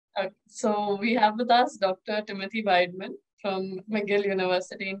So we have with us Dr. Timothy Wideman from McGill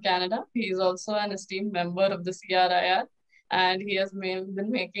University in Canada. He is also an esteemed member of the CRIR, and he has been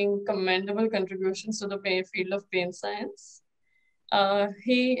making commendable contributions to the field of pain science.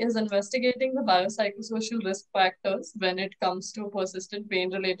 He is investigating the biopsychosocial risk factors when it comes to persistent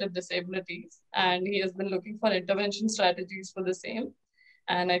pain-related disabilities, and he has been looking for intervention strategies for the same.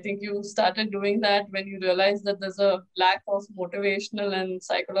 And I think you started doing that when you realized that there's a lack of motivational and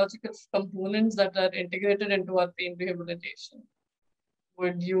psychological components that are integrated into our pain rehabilitation.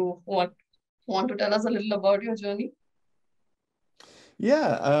 Would you want to tell us a little about your journey?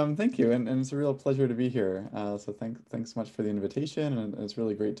 Yeah, thank you. And it's a real pleasure to be here. So thanks so much for the invitation, and it's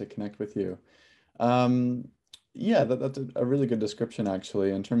really great to connect with you. Um, yeah, that's a really good description,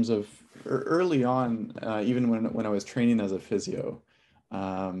 actually, in terms of early on, even when I was training as a physio,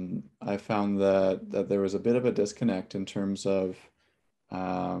 I found that there was a bit of a disconnect in terms of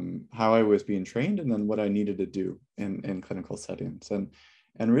how I was being trained and then what I needed to do in clinical settings. And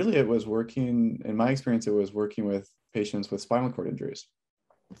really it was working, in my experience, it was working with patients with spinal cord injuries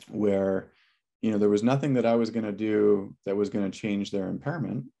where, there was nothing that I was going to do that was going to change their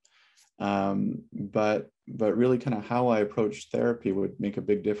impairment. But really kind of how I approached therapy would make a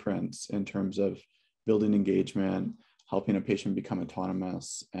big difference in terms of building engagement, helping a patient become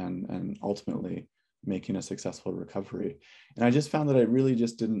autonomous, and ultimately making a successful recovery. And I just found that I really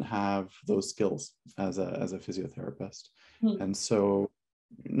just didn't have those skills as a physiotherapist. And so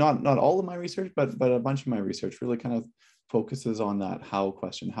not all of my research, but a bunch of my research really kind of focuses on that how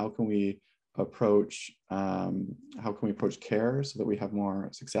question. How can we approach care so that we have more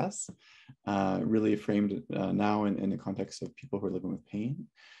success, really framed now in the context of people who are living with pain.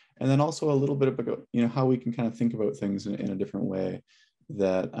 And then also a little bit about, how we can kind of think about things in a different way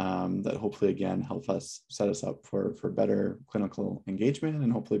that hopefully again set us up for better clinical engagement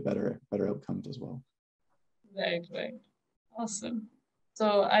and hopefully better outcomes as well. Right. Awesome.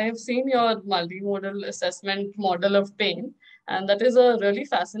 So I have seen your multimodal assessment model of pain, and that is a really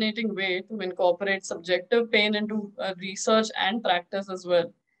fascinating way to incorporate subjective pain into research and practice as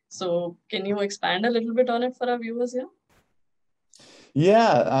well. So can you expand a little bit on it for our viewers here?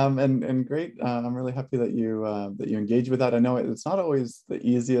 Yeah, and great. I'm really happy that you engage with that. I know it's not always the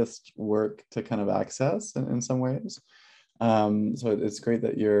easiest work to kind of access in some ways. So it's great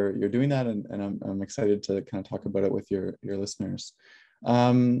that you're doing that, and I'm excited to kind of talk about it with your listeners.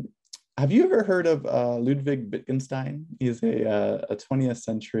 Have you ever heard of Ludwig Wittgenstein? He's a 20th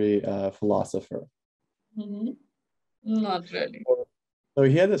century philosopher. Mm-hmm. Not really. So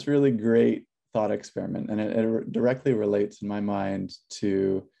he had this really great thought experiment, and it directly relates in my mind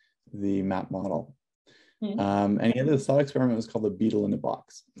to the map model. And he had this thought experiment. It was called the beetle in the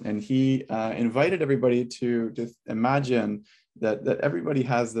box, and he invited everybody to just imagine that everybody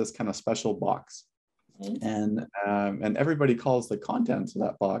has this kind of special box, and everybody calls the contents of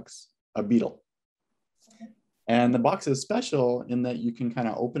that box a beetle. And the box is special in that you can kind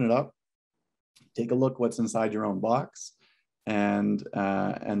of open it up, take a look what's inside your own box, and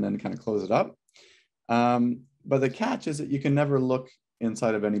then kind of close it up. But the catch is that you can never look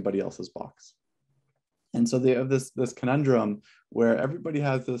inside of anybody else's box. And so they have this conundrum where everybody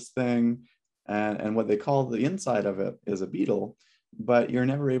has this thing, and what they call the inside of it is a beetle, but you're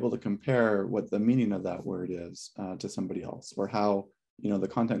never able to compare what the meaning of that word is to somebody else, or how, the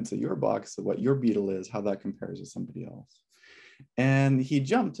contents of your box, what your beetle is, how that compares to somebody else. And he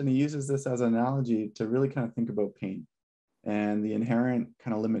jumped and he uses this as an analogy to really kind of think about pain and the inherent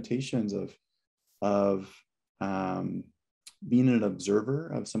kind of limitations of being an observer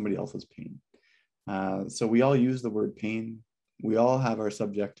of somebody else's pain. So we all use the word pain. We all have our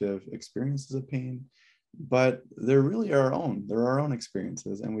subjective experiences of pain, but they're really our own. They're our own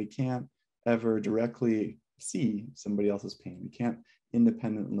experiences, and we can't ever directly see somebody else's pain. We can't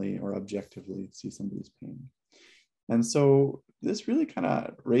independently or objectively see somebody's pain. And so this really kind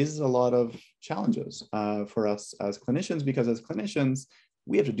of raises a lot of challenges for us as clinicians, because as clinicians,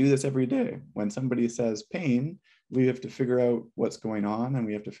 we have to do this every day. When somebody says pain, we have to figure out what's going on, and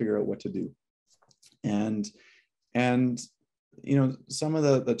we have to figure out what to do. And some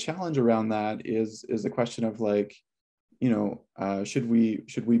of the challenge around that is the question of like, should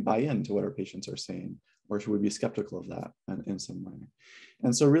we buy into what our patients are saying, or should we be skeptical of that in some way?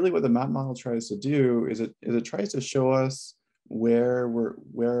 And so really what the map model tries to do is it tries to show us where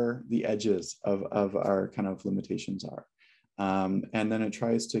the edges of our kind of limitations are. And then it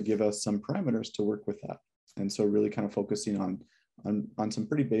tries to give us some parameters to work with that. And so really kind of focusing on some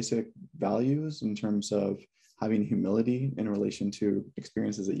pretty basic values in terms of having humility in relation to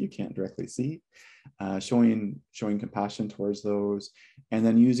experiences that you can't directly see, showing compassion towards those, and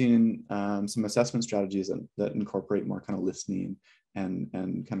then using some assessment strategies that incorporate more kind of listening and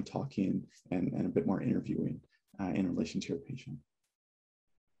kind of talking and a bit more interviewing in relation to your patient.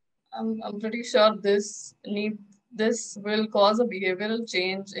 I'm pretty sure this will cause a behavioral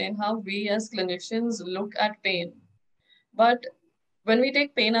change in how we as clinicians look at pain. But when we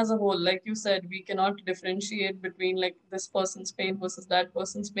take pain as a whole, like you said, we cannot differentiate between like this person's pain versus that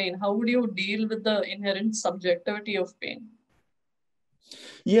person's pain. How would you deal with the inherent subjectivity of pain?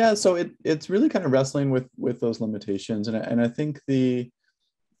 Yeah, so it's really kind of wrestling with those limitations, and I think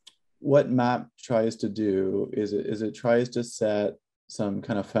what MAP tries to do is it tries to set some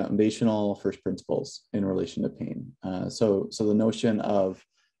kind of foundational first principles in relation to pain. So the notion of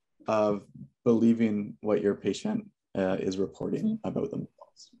believing what your patient is reporting about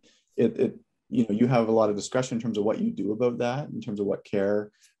themselves. You have a lot of discretion in terms of what you do about that, in terms of what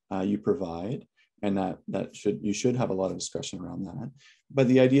care you provide, and you should have a lot of discretion around that. But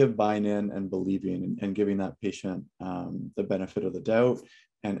the idea of buying in and believing and giving that patient the benefit of the doubt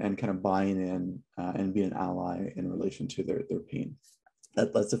and kind of buying in and being an ally in relation to their pain.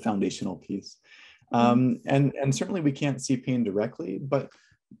 That's a foundational piece. And certainly we can't see pain directly, but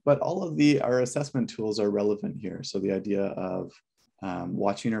all of our assessment tools are relevant here. So the idea of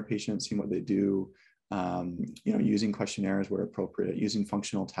watching our patients, seeing what they do, using questionnaires where appropriate, using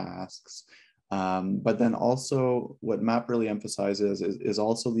functional tasks. But then also what MAP really emphasizes is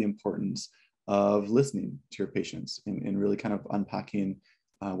also the importance of listening to your patients and really kind of unpacking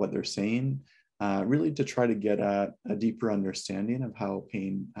what they're saying, really to try to get at a deeper understanding of how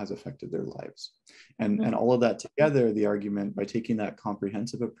pain has affected their lives. And all of that together, the argument by taking that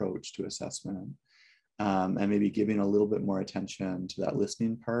comprehensive approach to assessment and maybe giving a little bit more attention to that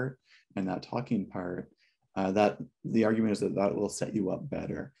listening part and that talking part, that the argument is that will set you up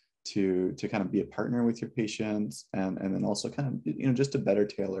better to kind of be a partner with your patients and then also kind of, just a better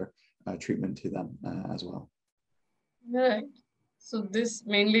tailor treatment to them as well. Right. So this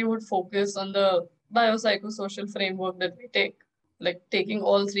mainly would focus on the biopsychosocial framework that we take, like taking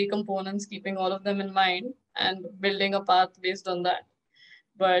all three components, keeping all of them in mind and building a path based on that.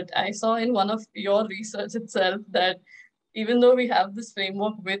 But I saw in one of your research itself that even though we have this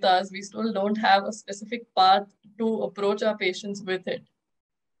framework with us, we still don't have a specific path to approach our patients with it.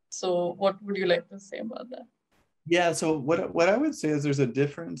 So what would you like to say about that? Yeah, so what I would say is there's a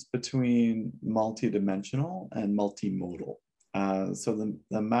difference between multidimensional and multimodal. So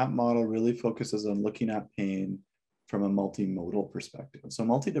the MAP model really focuses on looking at pain from a multimodal perspective. So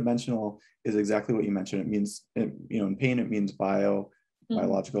multidimensional is exactly what you mentioned. It means, in pain, it means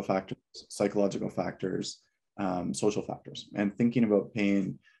biological factors, psychological factors, social factors, and thinking about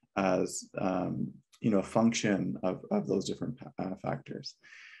pain as, a function of those different factors.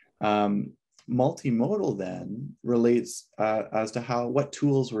 Multimodal then relates as to what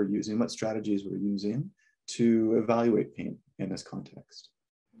tools we're using, what strategies we're using to evaluate pain in this context.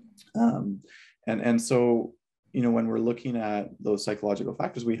 And so, when we're looking at those psychological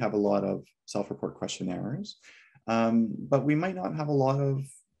factors, we have a lot of self-report questionnaires, but we might not have a lot of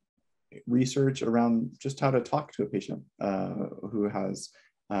research around just how to talk to a patient who has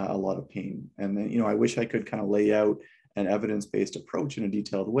a lot of pain. And then, I wish I could kind of lay out an evidence-based approach in a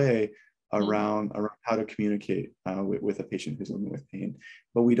detailed way around how to communicate with a patient who's living with pain,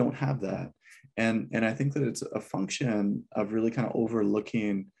 but we don't have that. And I think that it's a function of really kind of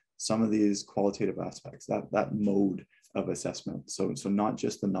overlooking some of these qualitative aspects, that mode of assessment. So not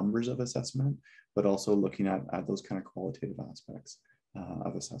just the numbers of assessment, but also looking at those kind of qualitative aspects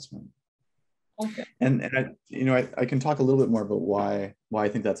of assessment. Okay. And I can talk a little bit more about why I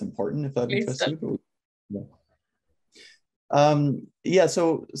think that's important, if that interests you.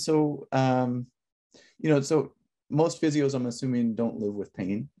 So most physios, I'm assuming, don't live with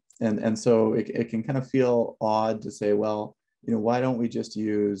pain. And so it can kind of feel odd to say, well, why don't we just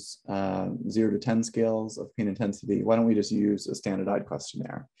use 0 to 10 scales of pain intensity? Why don't we just use a standardized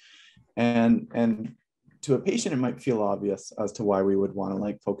questionnaire? And to a patient, it might feel obvious as to why we would want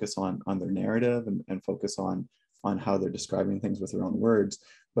to focus on their narrative and focus on how they're describing things with their own words.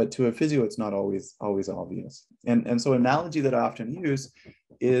 But to a physio, it's not always obvious. And so an analogy that I often use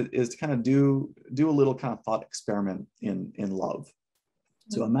is to kind of do a little kind of thought experiment in love.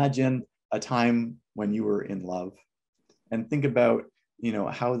 So imagine a time when you were in love and think about,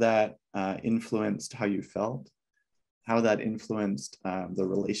 how that influenced how you felt, how that influenced the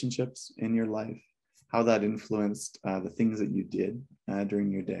relationships in your life, how that influenced the things that you did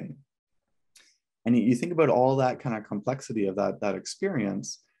during your day. And you think about all that kind of complexity of that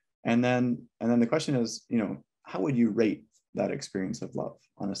experience. And then the question is, how would you rate that experience of love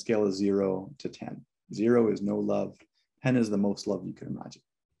on a scale of 0 to 10? 0 is no love, 10 is the most love you could imagine.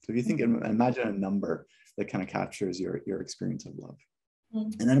 So if you think, imagine a number that kind of captures your experience of love.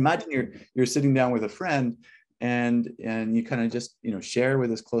 And then imagine you're sitting down with a friend and you kind of just, share with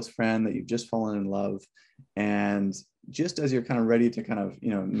this close friend that you've just fallen in love. And just as you're kind of ready to kind of,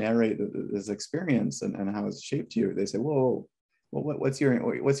 narrate this experience and how it's shaped you, they say, whoa, well, what's your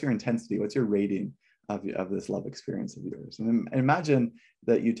intensity? What's your rating of this love experience of yours? And imagine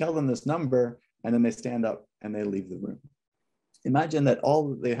that you tell them this number and then they stand up and they leave the room. Imagine that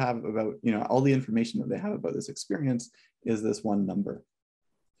all they have about, all the information that they have about this experience is this one number.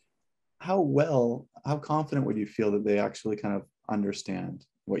 How confident would you feel that they actually kind of understand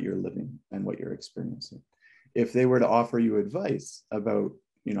what you're living and what you're experiencing? If they were to offer you advice about,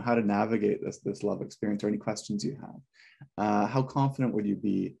 how to navigate this love experience or any questions you have, how confident would you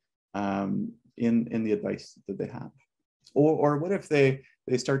be in the advice that they have? Or what if they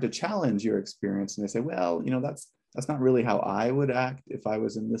start to challenge your experience and they say, well, that's not really how I would act if I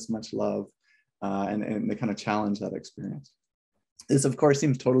was in this much love, and they kind of challenge that experience. This, of course,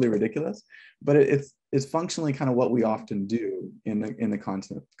 seems totally ridiculous, but it's functionally kind of what we often do in the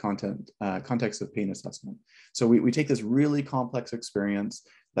context of pain assessment. So we take this really complex experience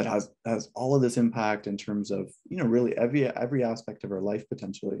that has all of this impact in terms of, really every aspect of our life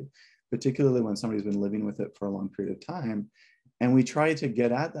potentially, particularly when somebody's been living with it for a long period of time. And we try to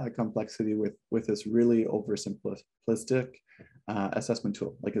get at that complexity with this really oversimplistic assessment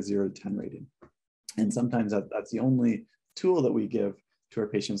tool, like a 0 to 10 rating. And sometimes that's the only tool that we give to our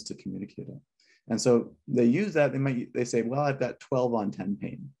patients to communicate it. And so they use that, they say, well, I've got 12 on 10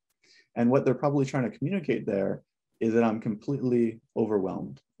 pain. And what they're probably trying to communicate there is that I'm completely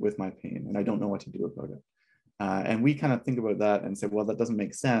overwhelmed with my pain and I don't know what to do about it. And we kind of think about that and say, well, that doesn't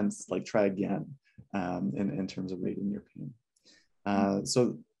make sense, like try again in terms of rating your pain.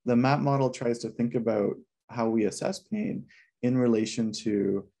 So the MAP model tries to think about how we assess pain in relation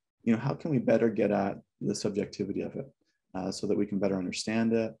to, how can we better get at the subjectivity of it so that we can better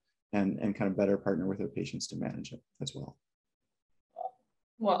understand it and kind of better partner with our patients to manage it as well.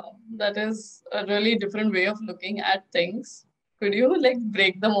 Wow, that is a really different way of looking at things. Could you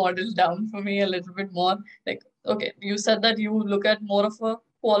break the model down for me a little bit more? Okay, you said that you look at more of a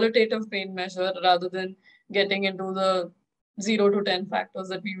qualitative pain measure rather than getting into the 0 to 10 factors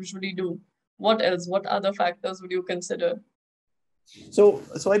that we usually do. What else? What other factors would you consider? So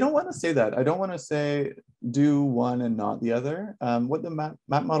I don't want to say that. I don't want to say do one and not the other. What the MAP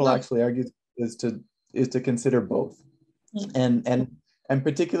model actually argues is to consider both. And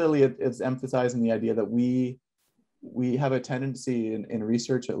particularly it's emphasizing the idea that we have a tendency in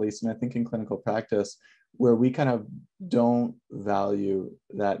research, at least, and I think in clinical practice, where we kind of don't value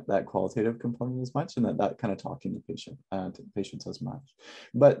that qualitative component as much, and that kind of talking to patients as much.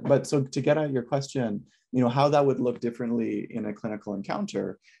 But so to get at your question, how that would look differently in a clinical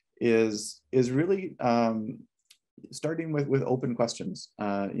encounter is really starting with open questions.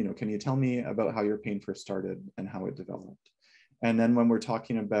 Can you tell me about how your pain first started and how it developed? And then when we're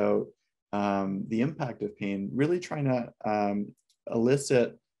talking about the impact of pain, really trying to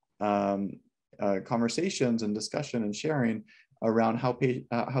elicit conversations and discussion and sharing around how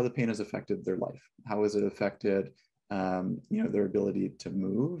the pain has affected their life. How has it affected their ability to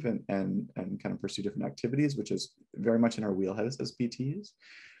move and kind of pursue different activities, which is very much in our wheelhouse as PTs,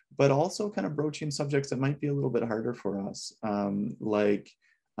 but also kind of broaching subjects that might be a little bit harder for us, like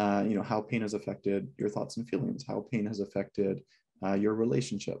how pain has affected your thoughts and feelings, how pain has affected your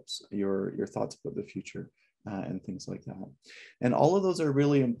relationships, your thoughts about the future, and things like that. And all of those are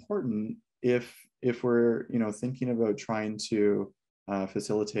really important if we're thinking about trying to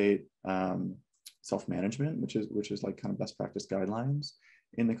facilitate self-management, which is like kind of best practice guidelines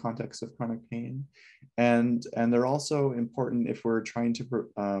in the context of chronic pain. And they're also important if we're trying to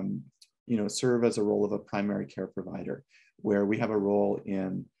serve as a role of a primary care provider, where we have a role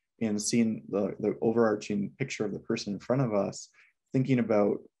in seeing the overarching picture of the person in front of us, thinking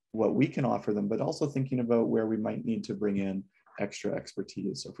about what we can offer them, but also thinking about where we might need to bring in extra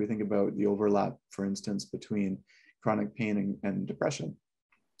expertise. So if we think about the overlap, for instance, between chronic pain and depression,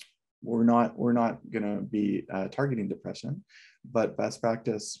 we're not going to be targeting depression, but best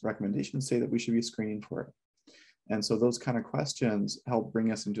practice recommendations say that we should be screening for it. And so those kind of questions help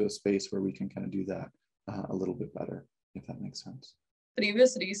bring us into a space where we can kind of do that a little bit better, if that makes sense.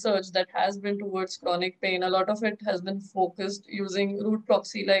 Previous research that has been towards chronic pain, a lot of it has been focused using root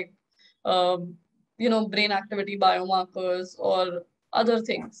proxy, like brain activity biomarkers or other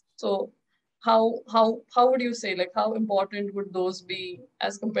things. So how would you say, how important would those be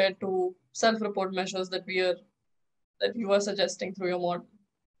as compared to self-report measures that we are that you are suggesting through your model?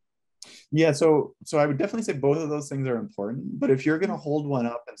 Yeah, so I would definitely say both of those things are important. But if you're going to hold one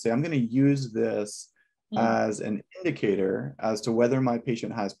up and say, I'm going to use this as an indicator as to whether my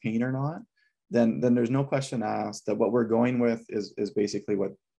patient has pain or not, then there's no question asked that what we're going with is basically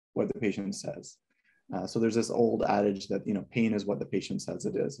what the patient says. So there's this old adage that, you know, pain is what the patient says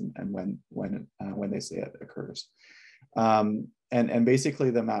it is, and when they say it occurs. And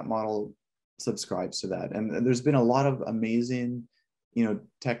basically the MAP model subscribes to that. And there's been a lot of amazing, you know,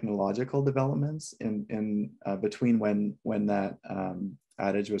 technological developments in between when that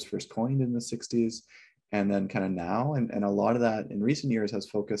adage was first coined in the 60s and then kind of now. And a lot of that in recent years has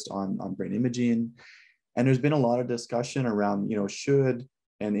focused on brain imaging. And there's been a lot of discussion around, you know, should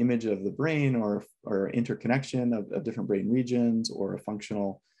an image of the brain or interconnection of different brain regions or a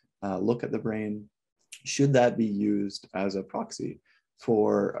functional look at the brain, should that be used as a proxy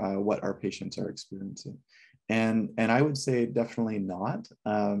for what our patients are experiencing? And I would say definitely not,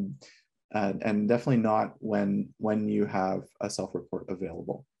 and definitely not when you have a self-report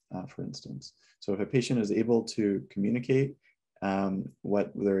available, for instance. So if a patient is able to communicate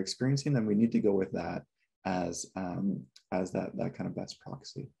what they're experiencing, then we need to go with that as that kind of best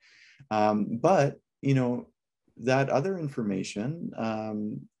proxy. But you know, that other information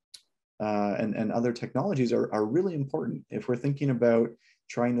and other technologies are really important if we're thinking about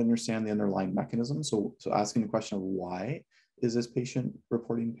trying to understand the underlying mechanism. So asking the question of why is this patient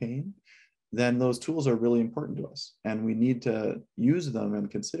reporting pain, then those tools are really important to us. And we need to use them and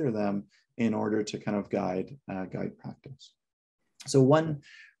consider them in order to kind of guide practice. So one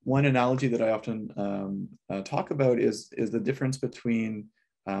analogy that I often talk about is the difference between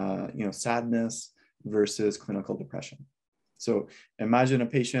you know, sadness versus clinical depression. So imagine a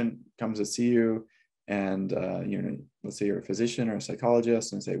patient comes to see you and you know, let's say you're a physician or a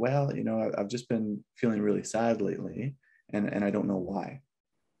psychologist and say, well, you know, I've just been feeling really sad lately and I don't know why.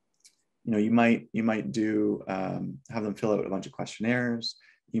 You know, you might do have them fill out a bunch of questionnaires.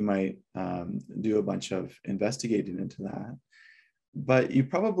 You might do a bunch of investigating into that. But you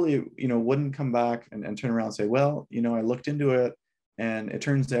probably, you know, wouldn't come back and turn around and say, well, you know, I looked into it and it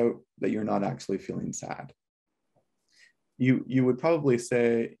turns out that you're not actually feeling sad. You would probably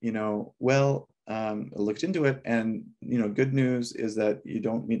say, you know, well, I looked into it and, you know, good news is that you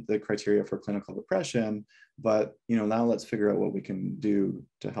don't meet the criteria for clinical depression, but, you know, now let's figure out what we can do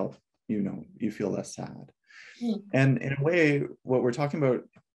to help, you know, you feel less sad. And in a way, what we're talking about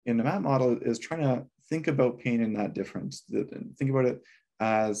in the MAP model is trying to think about pain in that difference. Think about it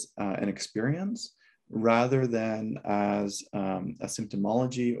as an experience rather than as a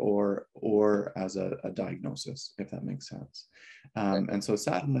symptomology or as a diagnosis, if that makes sense. And so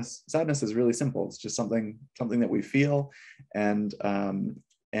sadness is really simple. It's just something that we feel, and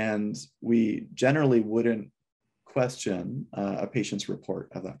we generally wouldn't question a patient's report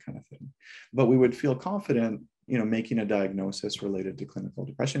of that kind of thing, but we would feel confident, you know, making a diagnosis related to clinical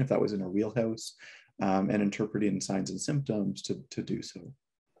depression if that was in our wheelhouse, and interpreting signs and symptoms to do so.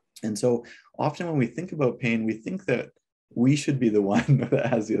 And so often when we think about pain, we think that we should be the one that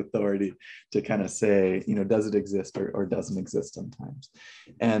has the authority to kind of say, you know, does it exist or doesn't exist sometimes.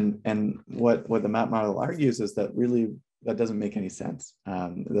 And what the MAP model argues is that really that doesn't make any sense.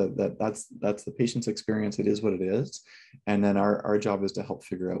 That's the patient's experience. It is what it is. And then our job is to help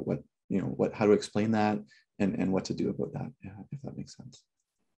figure out how to explain that and what to do about that, if that makes sense.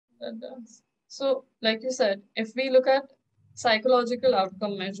 That does. So like you said, if we look at psychological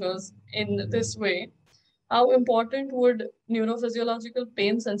outcome measures in this way, how important would neurophysiological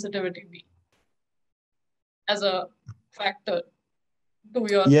pain sensitivity be as a factor to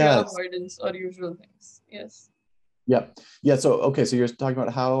your fear avoidance or usual things? Yes. Yeah. So, okay. So you're talking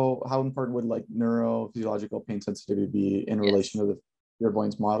about how important would like neurophysiological pain sensitivity be in relation to the fear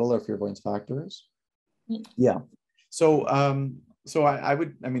avoidance model or fear avoidance factors? Yeah. So,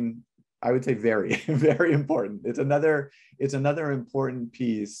 I would say very, very important. It's another important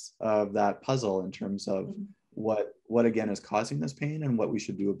piece of that puzzle in terms of what again is causing this pain and what we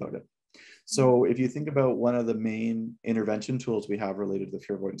should do about it. So if you think about one of the main intervention tools we have related to the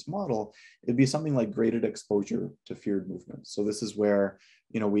fear avoidance model, it'd be something like graded exposure to feared movements. So this is where,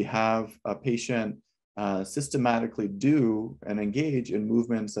 you know, we have a patient systematically do and engage in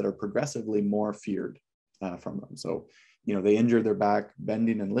movements that are progressively more feared from them. So, you know, they injure their back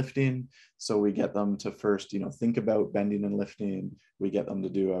bending and lifting. So we get them to first, you know, think about bending and lifting. We get them to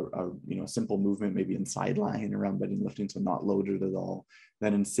do a simple movement, maybe in sideline around bending and lifting, so not loaded at all.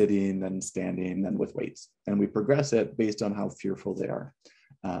 Then in sitting, then standing, then with weights. And we progress it based on how fearful they are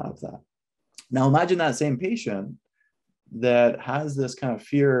of that. Now imagine that same patient that has this kind of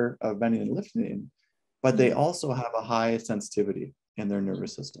fear of bending and lifting, but they also have a high sensitivity in their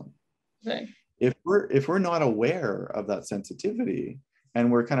nervous system. Right. If we're not aware of that sensitivity,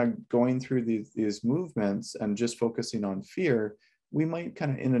 and we're kind of going through these movements and just focusing on fear, we might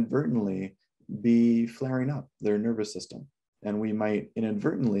kind of inadvertently be flaring up their nervous system, and we might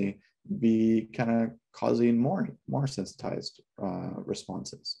inadvertently be kind of causing more sensitized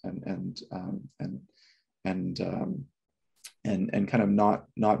responses, and kind of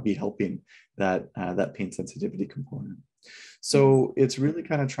not be helping that pain sensitivity component. So it's really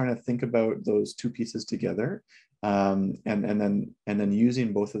kind of trying to think about those two pieces together, and then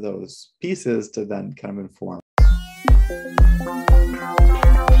using both of those pieces to then kind of inform.